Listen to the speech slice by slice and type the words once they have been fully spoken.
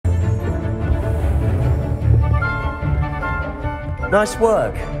Nice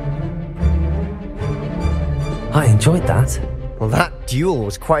work. I enjoyed that. Well, that duel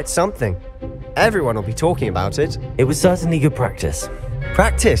was quite something. Everyone will be talking about it. It was certainly good practice.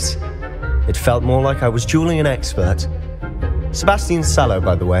 Practice? It felt more like I was dueling an expert. Sebastian Sallow,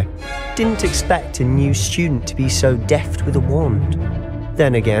 by the way. Didn't expect a new student to be so deft with a wand.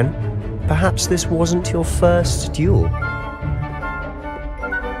 Then again, perhaps this wasn't your first duel.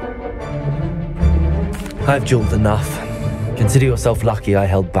 I've dueled enough. Consider yourself lucky I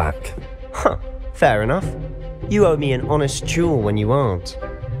held back. Huh, fair enough. You owe me an honest duel when you aren't.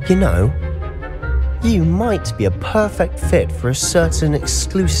 You know, you might be a perfect fit for a certain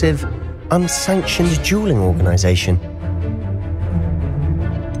exclusive, unsanctioned dueling organization.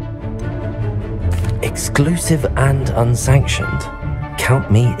 Exclusive and unsanctioned.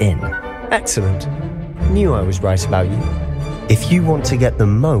 Count me in. Excellent. Knew I was right about you. If you want to get the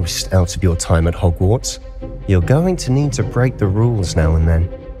most out of your time at Hogwarts, you're going to need to break the rules now and then.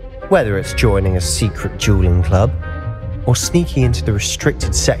 Whether it's joining a secret dueling club, or sneaking into the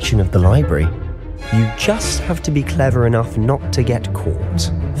restricted section of the library, you just have to be clever enough not to get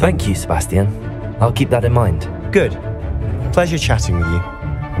caught. Thank you, Sebastian. I'll keep that in mind. Good. Pleasure chatting with you.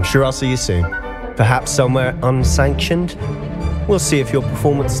 I'm sure I'll see you soon. Perhaps somewhere unsanctioned? We'll see if your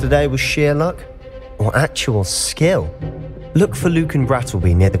performance today was sheer luck or actual skill. Look for Luke and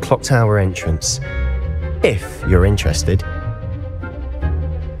Brattleby near the clock tower entrance, if you're interested.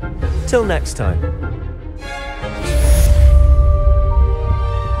 Till next time.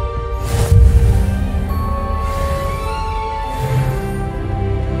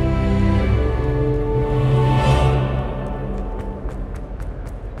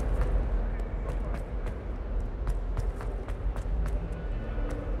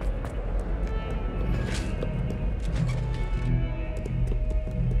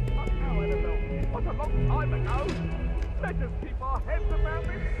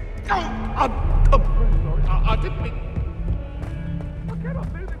 I didn't mean... I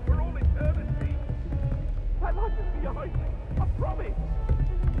cannot do this for all eternity. My life is behind me. I promise.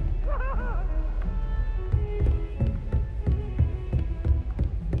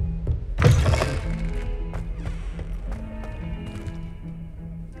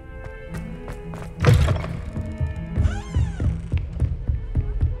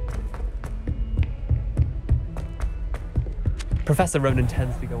 Professor Ronan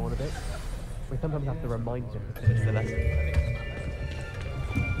tends to go on a bit. We sometimes have to remind him to finish the lesson.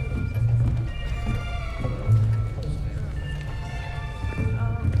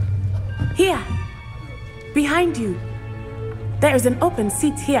 Here! Behind you! There is an open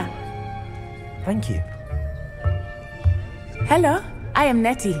seat here. Thank you. Hello, I am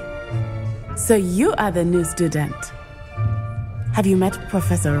Nettie. So you are the new student. Have you met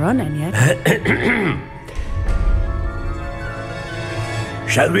Professor Ronan yet?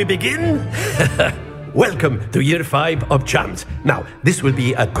 Shall we begin? Welcome to Year 5 of Charms. Now, this will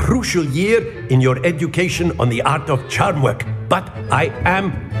be a crucial year in your education on the art of charm work, but I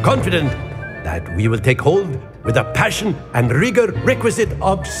am confident that we will take hold with the passion and rigor requisite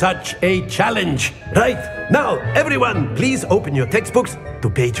of such a challenge. Right, now, everyone, please open your textbooks to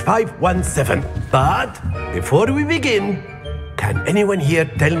page 517. But before we begin, can anyone here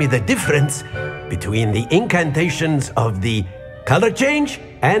tell me the difference between the incantations of the color change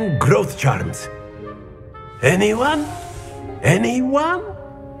and growth charms? Anyone? Anyone?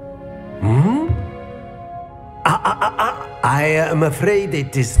 I am afraid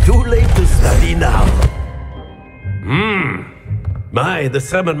it is too late to study now. My, the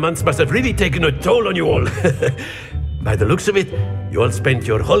summer months must have really taken a toll on you all. By the looks of it, you all spent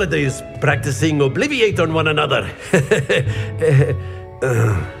your holidays practicing Obliviate on one another.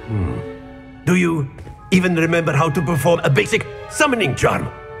 Do you even remember how to perform a basic summoning charm?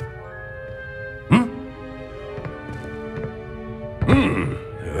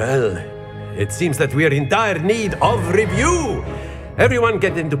 Well, it seems that we are in dire need of review. Everyone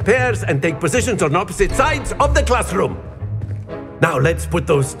get into pairs and take positions on opposite sides of the classroom. Now let's put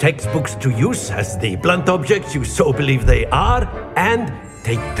those textbooks to use as the blunt objects you so believe they are, and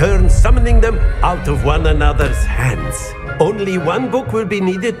take turns summoning them out of one another's hands. Only one book will be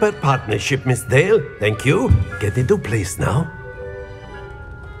needed per partnership, Miss Dale. Thank you. Get into place now.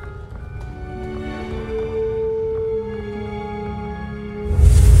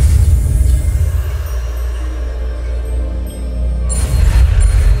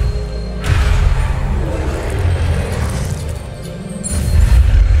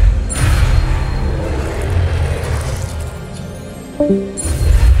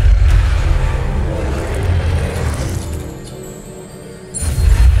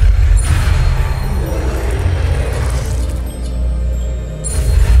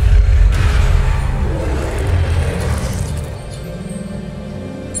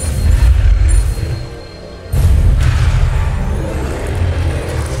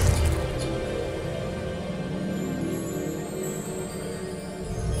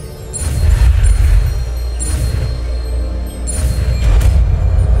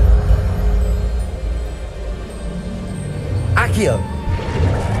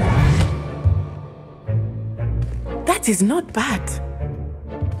 That is not bad.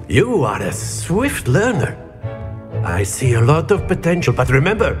 You are a swift learner. I see a lot of potential, but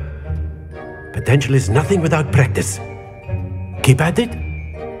remember, potential is nothing without practice. Keep at it.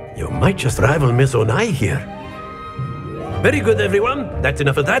 You might just rival Miss Onai here. Very good, everyone. That's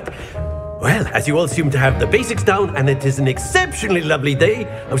enough of that. Well, as you all seem to have the basics down, and it is an exceptionally lovely day,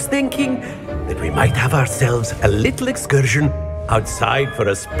 I was thinking that we might have ourselves a little excursion outside for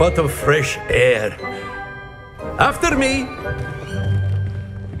a spot of fresh air. After me!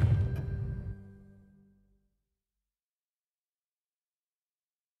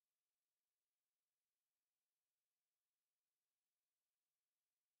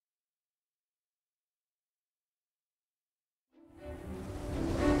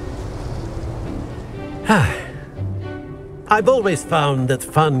 I've always found that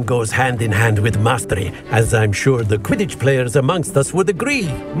fun goes hand in hand with mastery, as I'm sure the Quidditch players amongst us would agree.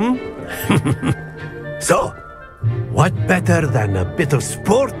 So, what better than a bit of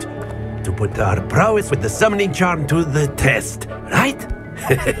sport to put our prowess with the summoning charm to the test, right?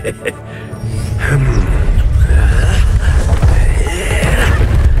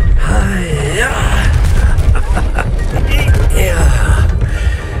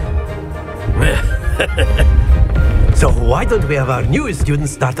 So why don't we have our newest student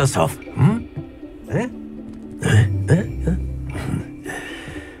start us off?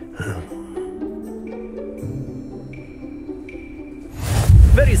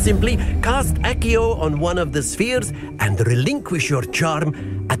 Very simply, cast Accio on one of the spheres and relinquish your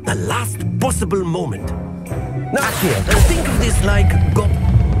charm at the last possible moment. Now, think of this like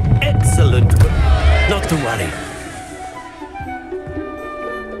excellent. Not to worry.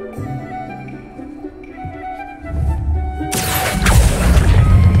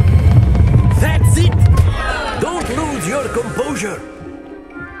 That's it! Don't lose your composure.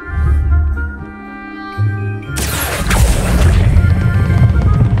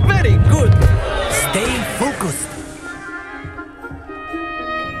 Very good. Stay focused.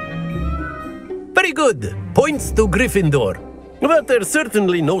 Very good. Points to Gryffindor. But there's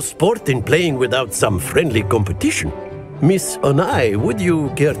certainly no sport in playing without some friendly competition. Miss Onai, would you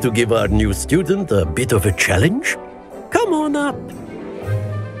care to give our new student a bit of a challenge? Come on up.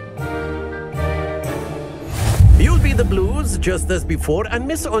 You'll be the blues, just as before, and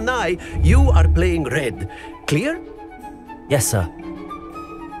Miss Onai, you are playing red. Clear? Yes, sir.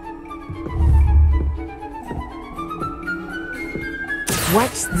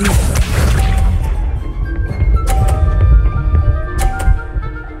 Watch this.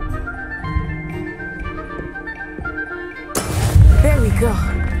 There we go.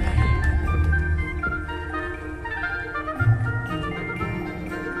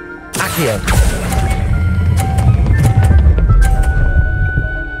 Accio.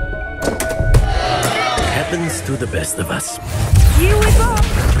 Happens to the best of us. Here we go.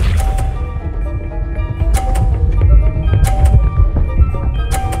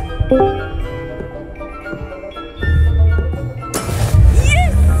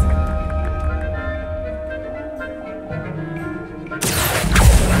 Yes!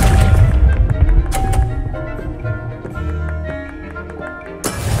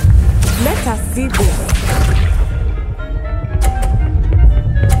 Let us see this.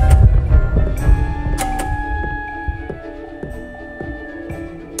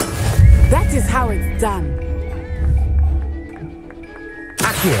 That is how it's done.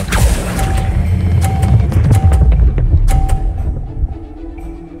 Accio.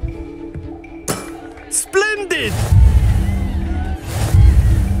 Splendid!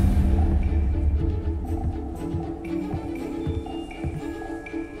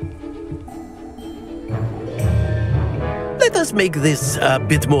 Let us make this a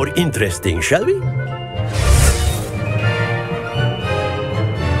bit more interesting, shall we?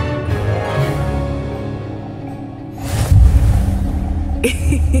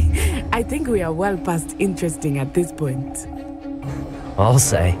 I think we are well past interesting at this point. I'll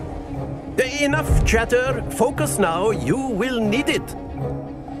say. Enough chatter. Focus now. You will need it.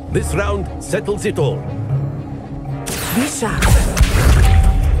 This round settles it all. Be sharp.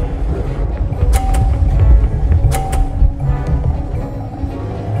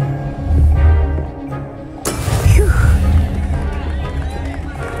 Phew.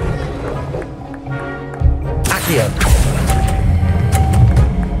 Accio.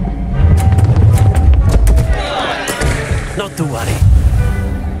 Not to worry.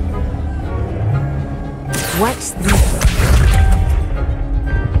 Watch this.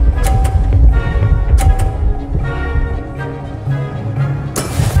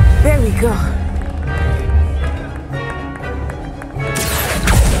 There we go.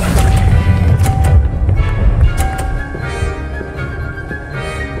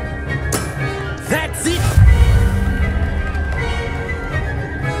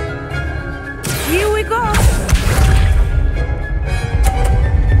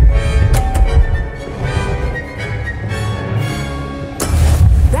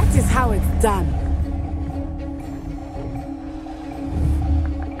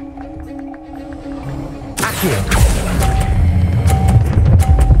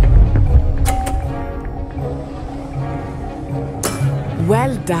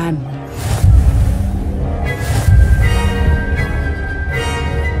 Well done.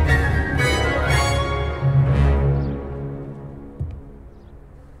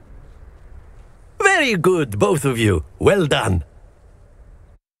 Very good, both of you. Well done.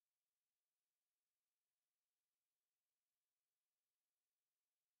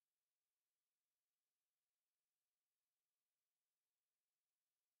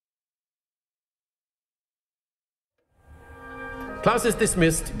 Class is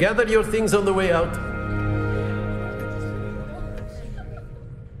dismissed. Gather your things on the way out.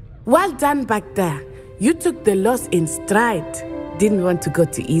 Well done back there. You took the loss in stride. Didn't want to go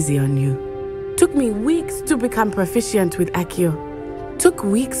too easy on you. Took me weeks to become proficient with Accio. Took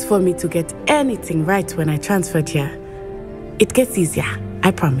weeks for me to get anything right when I transferred here. It gets easier,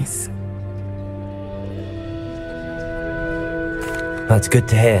 I promise. That's good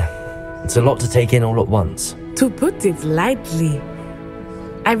to hear. It's a lot to take in all at once. To put it lightly,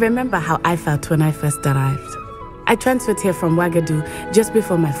 I remember how I felt when I first arrived. I transferred here from Wagadu just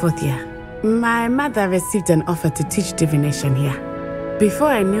before my 4th year. My mother received an offer to teach divination here. Before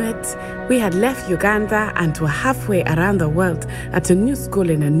I knew it, we had left Uganda and were halfway around the world at a new school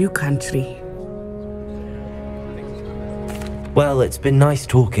in a new country. Well, it's been nice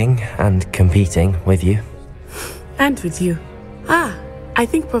talking and competing with you. And with you. I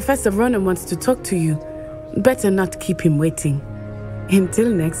think Professor Ronan wants to talk to you. Better not keep him waiting. Until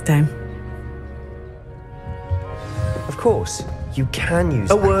next time. Of course, you can use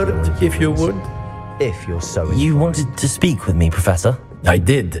A word, if you would. If you're so You inclined. wanted to speak with me, Professor? I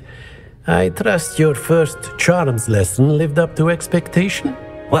did. I trust your first charms lesson lived up to expectation?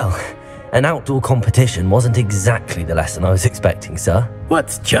 Well, an outdoor competition wasn't exactly the lesson I was expecting, sir.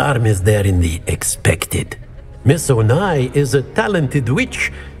 What charm is there in the expected? Miss Onai is a talented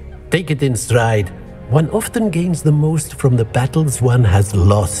witch. Take it in stride. One often gains the most from the battles one has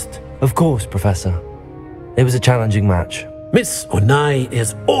lost. Of course, Professor. It was a challenging match. Miss Onai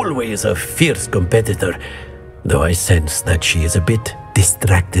is always a fierce competitor, though I sense that she is a bit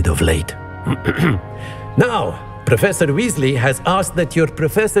distracted of late. Now, Professor Weasley has asked that your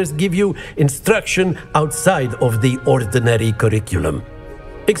professors give you instruction outside of the ordinary curriculum.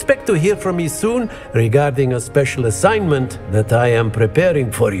 Expect to hear from me soon regarding a special assignment that I am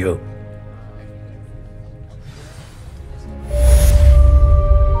preparing for you.